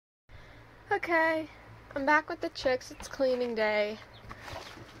Okay, I'm back with the chicks. It's cleaning day.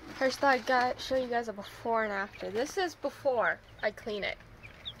 First, thought I'd show you guys a before and after. This is before I clean it.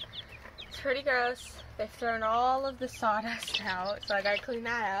 It's pretty gross. They've thrown all of the sawdust out, so I gotta clean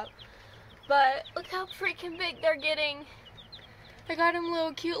that up. But look how freaking big they're getting. I got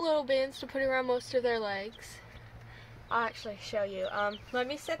them cute little bands to put around most of their legs. I'll actually show you. Let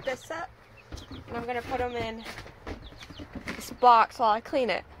me set this up, and I'm gonna put them in this box while I clean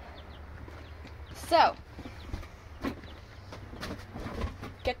it. So,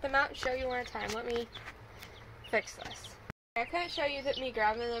 get them out and show you one at a time. Let me fix this. I couldn't show you me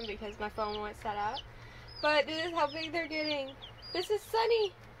grabbing them because my phone won't set up, but this is how big they're getting. This is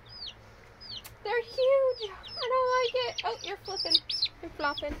Sunny. They're huge. I don't like it. Oh, you're flipping. You're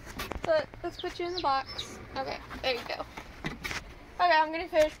flopping. But let's put you in the box. Okay, there you go. Okay, I'm going to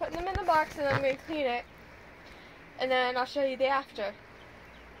finish putting them in the box and then I'm going to clean it. And then I'll show you the after.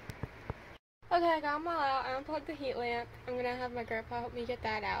 Okay, I got them all out. I unplugged the heat lamp. I'm going to have my grandpa help me get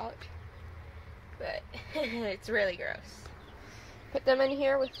that out. But it's really gross. Put them in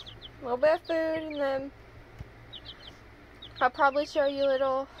here with a little bit of food, and then I'll probably show you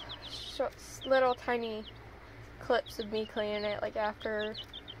little tiny clips of me cleaning it, like after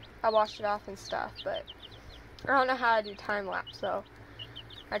I wash it off and stuff. But I don't know how to do time lapse, so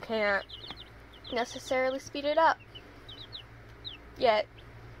I can't necessarily speed it up yet.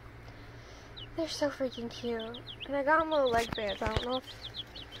 They're so freaking cute. And I got them little leg bands. I don't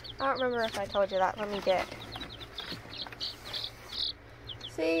remember if I told you that. Let me get.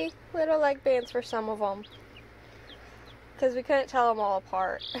 See? Little leg bands for some of them. Because we couldn't tell them all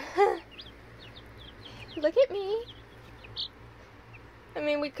apart. Look at me. I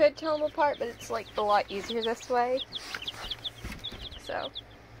mean, we could tell them apart, but it's like a lot easier this way. So,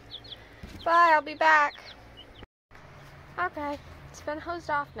 bye, I'll be back. Okay, it's been hosed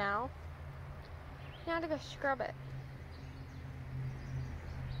off now. Now to go scrub it.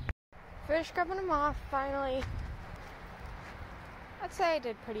 Finished scrubbing them off, finally. I'd say I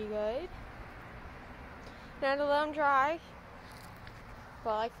did pretty good. Now to let them dry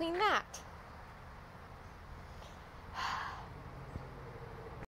while I clean that.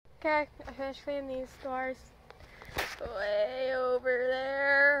 Okay, I finished cleaning these doors. Way over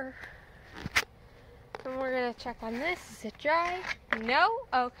there. And we're gonna check on this. Is it dry? No?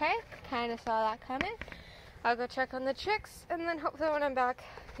 Okay. Kinda saw that coming. I'll go check on the chicks, and then hopefully when I'm back,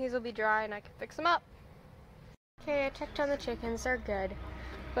 these will be dry and I can fix them up. Okay, I checked on the chickens. They're good.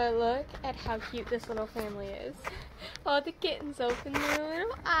 But look at how cute this little family is. All the kittens open their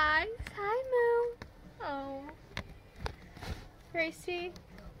little eyes. Hi, Moo. Oh. Gracie.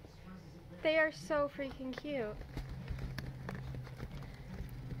 They are so freaking cute.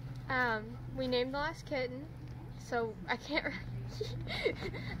 We named the last kitten, so I can't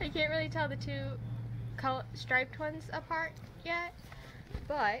really tell the two striped ones apart yet,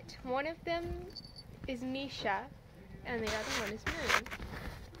 but one of them is Misha and the other one is Moon,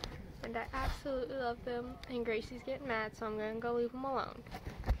 and I absolutely love them. And Gracie's getting mad, so I'm gonna go leave them alone.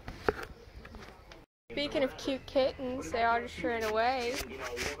 Speaking of cute kittens, they all just ran away,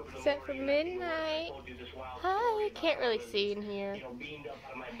 except for Midnight. Hi, can't really see in here.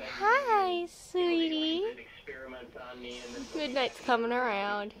 Hi, sweetie. Midnight's coming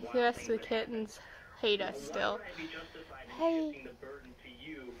around. The rest of the kittens hate us still. Hey.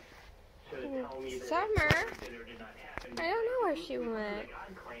 Summer. I don't know where she went.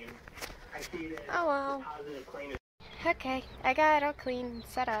 Oh well. Okay, I got it all clean and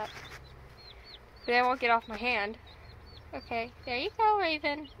set up. But I won't get off my hand. Okay, there you go,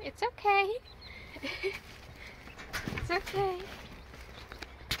 Raven. It's okay. It's okay.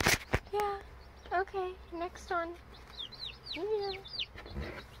 Yeah, okay, next one. Yeah.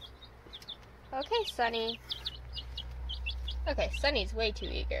 Okay, Sunny. Okay, Sunny's way too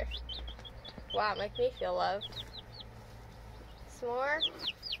eager. Wow, make me feel loved. Some more.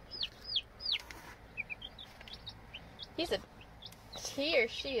 He or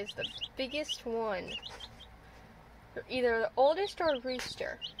she is the biggest one. You're either the oldest or a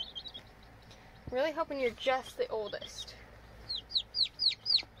rooster. I'm really hoping you're just the oldest.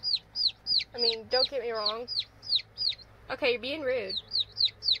 I mean, don't get me wrong. Okay, you're being rude.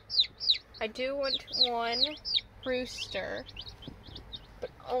 I do want one rooster,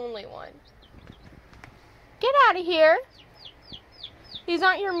 but only one. Get out of here! These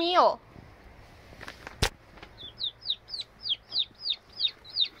aren't your meal.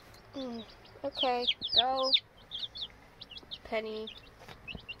 Okay, go. Penny.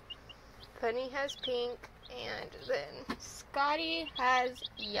 Penny has pink, and then Scotty has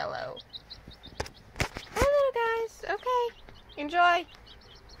yellow. Hi, little guys. Okay, enjoy.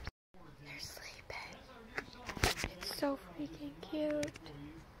 There's so freaking cute.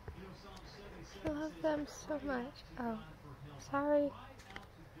 I love them so much. Oh, sorry.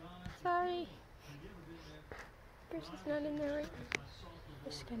 Sorry. Bruce is not in there right now.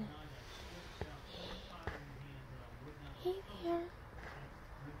 Just gonna. Hey there.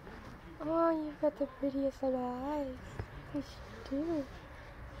 Oh, you've got the prettiest little eyes. Yes, you do.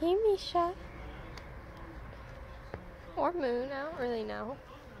 Hey, Misha. Or Moon, I don't really know.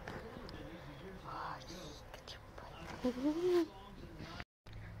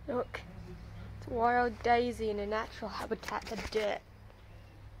 Look, it's wild Daisy in a natural habitat, the dirt.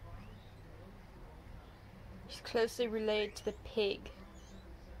 She's closely related to the pig.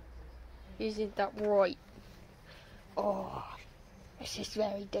 Isn't that right? Oh, this is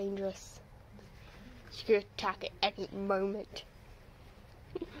very dangerous. She could attack at any moment.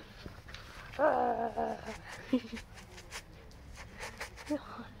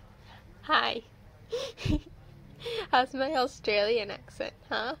 Hi. How's my Australian accent,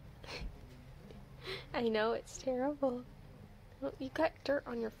 huh? I know it's terrible. Well, you got dirt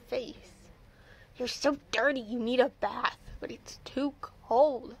on your face. You're so dirty you need a bath, but it's too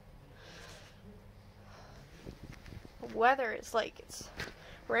cold. The weather is like it's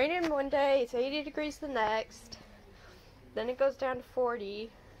raining one day, it's 80 degrees the next, then it goes down to 40.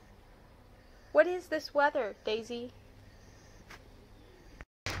 What is this weather, Daisy?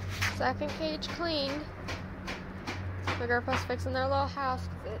 Second cage cleaned. My grandpa's fixing their little house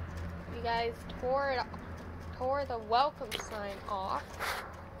because you guys tore the welcome sign off.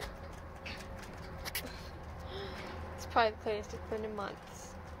 It's probably the cleanest it's been in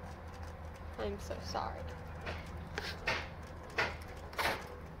months. I'm so sorry.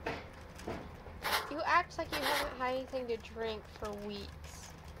 You act like you haven't had anything to drink for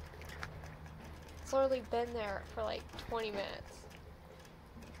weeks. It's literally been there for like 20 minutes.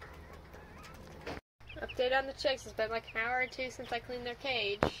 Update on the chicks. It's been like an hour or two since I cleaned their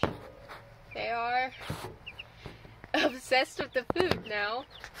cage. They are obsessed with the food now.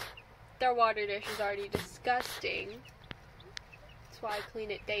 Their water dish is already disgusting. That's why I clean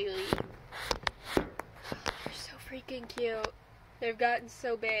it daily. They're so freaking cute. They've gotten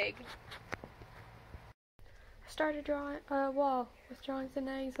so big. I started drawing a wall with drawings and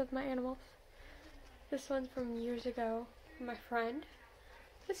names of my animals. This one's from years ago from my friend.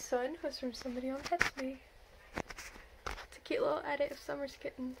 This one was from somebody on Etsy. It's a cute little edit of Summer's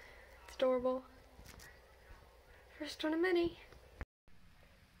kitten. It's adorable. First one of many.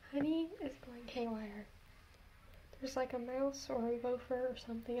 Honey is going haywire. There's like a mouse or a gopher or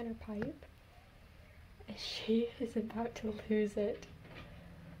something in her pipe. And she is about to lose it.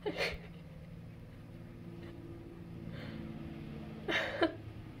 It's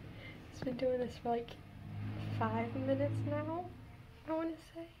been doing this for like 5 minutes now, I want to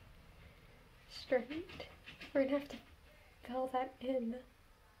say. Straight. We're gonna have to fill that in.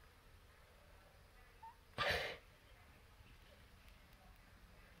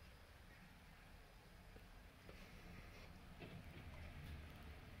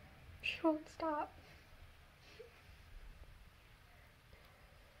 She won't stop.